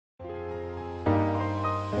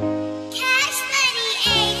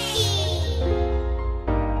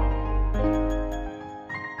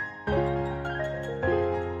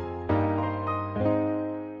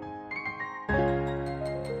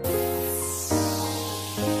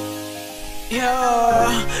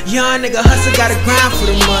Yeah, young nigga hustle, gotta grind for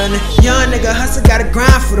the money. Young nigga hustle, gotta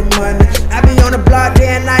grind for the money. I be on the block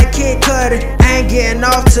day and night, kid cutting. I ain't getting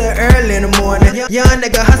off till early in the morning. Young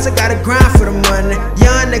nigga hustle, gotta grind for the money.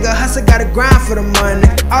 Young nigga hustle, gotta grind for the money.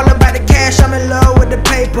 All about the cash, I'm in love with the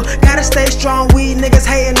paper. Gotta stay strong, we niggas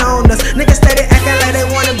hating on us. Niggas steady acting like they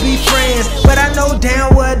wanna be friends, but I know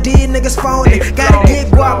damn well these niggas phony. Gotta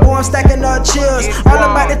get guap, boy, I'm stacking up chills. All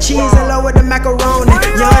about the cheese and love with the macaroni.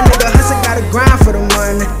 Young nigga hustle, gotta grind for the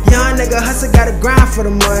money. Young nigga hustle, gotta grind for the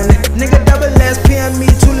money. Nigga T-Dollaz, PM me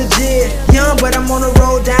too legit. Young, but I'm on the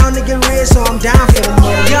road down to get rich, so I'm down for the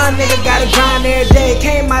money. Young nigga gotta grind every day.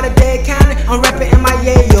 Came out of Dade County, I'm rapping in my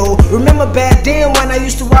yayo. Remember back then when I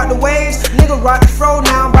used to rock the waves? Nigga rock the fro,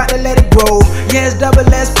 now I'm about to let it grow. Yeah, it's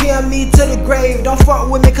T-Dollaz, PM me to the grave. Don't fuck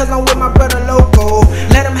with me cause I'm with my brother Loco.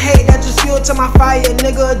 Let him hate, that just fuel to my fire.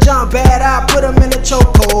 Nigga jump bad, I put him in the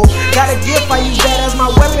chokehold. Got a gift, I use that as my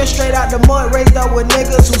weapon. Straight out the mud, raised up with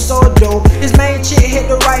niggas who so dope. His main chick hit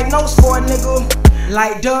the right notes for a nigga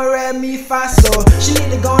like do, re, mi, fa, so. She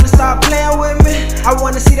need to go and start playing with me. I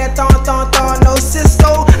wanna see that thon, no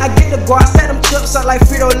Cisco. I get the guap, set them chips up like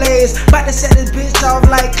Frito-Lays. Bout to set this bitch off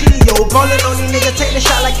like Cleo. Ballin' on these niggas, take the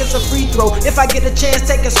shot like it's a free throw. If I get a chance,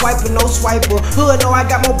 take a swiper, no swiper. Hood know I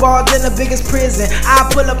got more balls than the biggest prison. I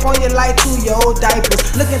pull up on you like 2 your old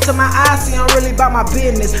diapers. Look into my eyes, see I'm really about my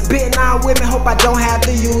business. Bitten on with me, hope I don't have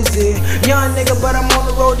to use it. Young nigga, but I'm on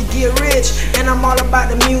the road to get rich, and I'm all about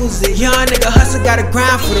the music. Young nigga hustle, gotta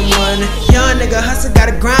grind for the money. Young nigga hustle,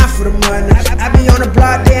 gotta grind for the money. I be on the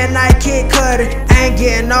block day and night, kid cutting. I ain't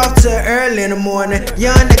getting off till early in the morning.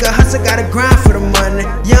 Young nigga hustle, gotta grind for the money.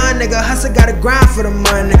 Young nigga hustle, gotta grind for the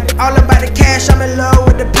money. All about the cash, I'm in love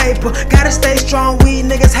with the paper. Gotta stay strong, we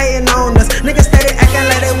niggas hating on us. Niggas steady acting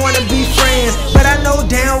like they wanna be friends, but I know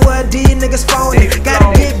damn well these niggas phony.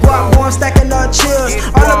 Gotta get guap, boy, I'm stacking up chills.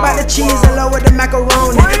 All about the cheese and love with the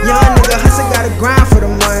macaroni. Young nigga hustle, gotta grind for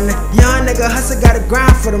the money. Young nigga hustle, gotta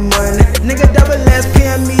grind for the money. Nigga T-Dollaz,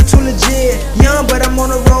 PM me too legit. Young, but I'm on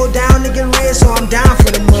the road down to get rich, so I'm down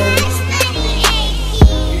for the money.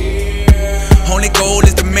 Only goal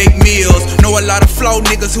is to make meals. Know a lot of flawed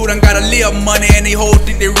niggas who done gotta live money, and they whole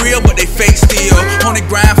think they real, but they fake still. On the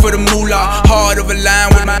grind for the moolah, hard of a line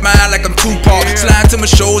with my mind like I'm Tupac. Slide to my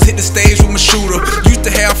shows, hit the stage with my shooter. Used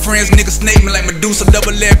to have friends, niggas snake me like Medusa.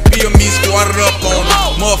 T-Dollaz, PM me, squatted up on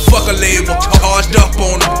them. Motherfucker label, charged up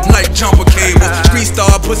on them like jumper cable.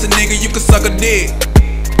 Skreet-Starzz, pussy nigga, you can suck a dick.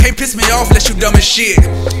 Can't piss me off unless you dumb as shit.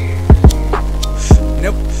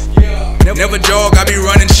 Never jog, I be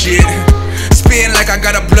running shit. Spin like I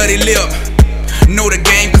got a bloody lip. Know the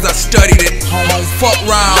game cause I studied it. Don't fuck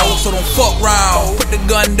round, so don't fuck round. Put the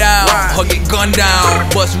gun down, or get gunned down.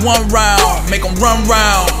 Bust one round, make them run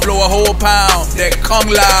round. Blow a whole pound, that come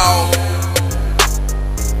loud.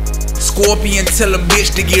 Scorpion tell a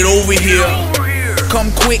bitch to get over here. Come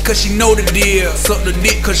quick cause she know the deal. Suck the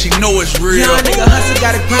dick cause she know it's real. Young nigga hustle,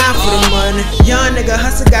 gotta grind for the money. Young nigga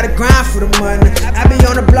hustle, gotta grind for the money. I be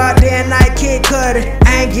on the block day and night, kid cutting.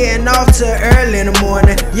 I ain't getting off till early in the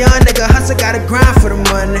morning. Young nigga hustle, gotta grind for the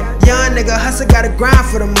money. Young nigga hustle, gotta grind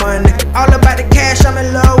for the money. All about the cash, I'm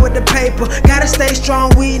in love with the paper. Gotta stay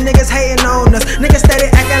strong, we niggas hating on us. Niggas steady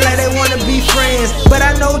acting like they wanna be friends, but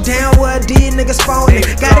I know damn well these niggas phony.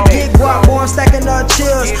 Gotta get guap, boy, I'm stacking up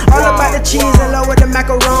chills. All about the cheese and love with the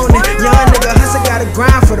macaroni. Young nigga hustle, gotta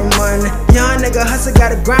grind for the money. Young nigga hustle,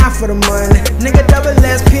 gotta grind for the money. Nigga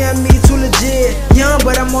T-Dollaz, PM me too legit. Young,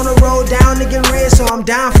 but I'm on the road down to get rich, so I'm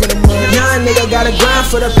down for the money. Young nigga gotta grind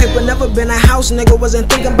for the paper. Never been a house nigga, wasn't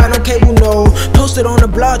thinking about no cable, no. Posted on the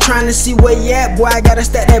blog trying to see where you at. Boy, I gotta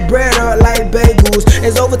stack that bread up like bagels.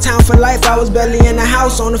 It's overtime for life, I was barely in the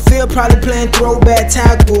house. On the field, probably playing throwback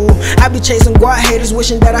tackle. I be chasing guap haters,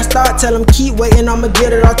 wishing that I start. Tell them keep waiting, I'ma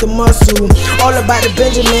get it off the muscle. All about the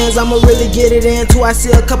Benjamins, I'ma really get it in too. I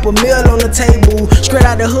see a couple mil on the table. Straight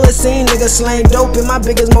out the hood scene, niggas slang dope. And my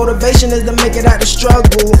biggest motivation is to make it out the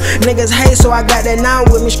struggle. Niggas hate, so I got that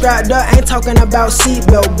 9 with me strapped up. Ain't talking about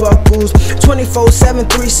seatbelt buckles. 24/7,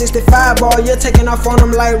 365 ball, you're taking off on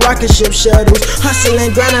them like rocket ship shuttles.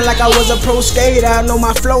 Hustling, grinding like I was a pro skater. I know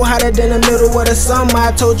my flow hotter than the middle of the summer.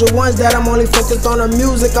 I told you once that I'm only focused on the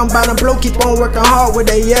music. I'm bout to blow, keep on working hard with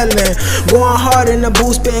they yelling. Going hard in the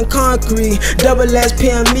booth, spitting concrete. T-Dollaz,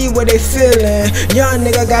 PM me what they feeling. Young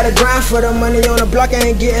nigga gotta grind for the money. On the block,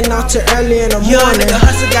 I ain't getting off till early in the morning. Young nigga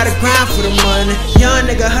hustle, gotta grind for the money. Young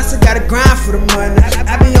nigga hustle, gotta grind for the money.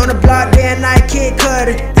 I be on the block day and night, kid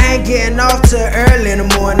cutting. I I ain't getting off till early in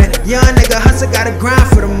the morning. Young nigga hustle, gotta grind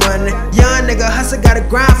for the money. Young nigga hustle, gotta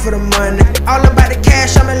grind for the money. All about the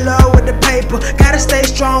cash, I'm in love with the paper. Gotta stay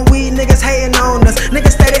strong, we niggas hating on us.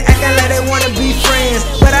 Niggas steady acting like they wanna be friends,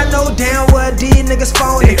 but I know damn well these niggas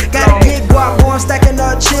phony. Gotta get guap, boy, I'm stacking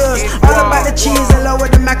up chills. All about the cheese and love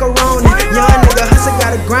with the macaroni. Young nigga hustle,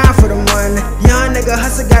 gotta grind for the money. Young nigga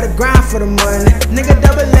hustle, gotta grind for the money. Nigga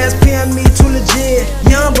T-Dollaz, me too legit.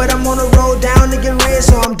 Young, but I'm on the road down to get rich,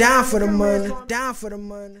 so I'm down for the money. Down for the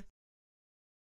money.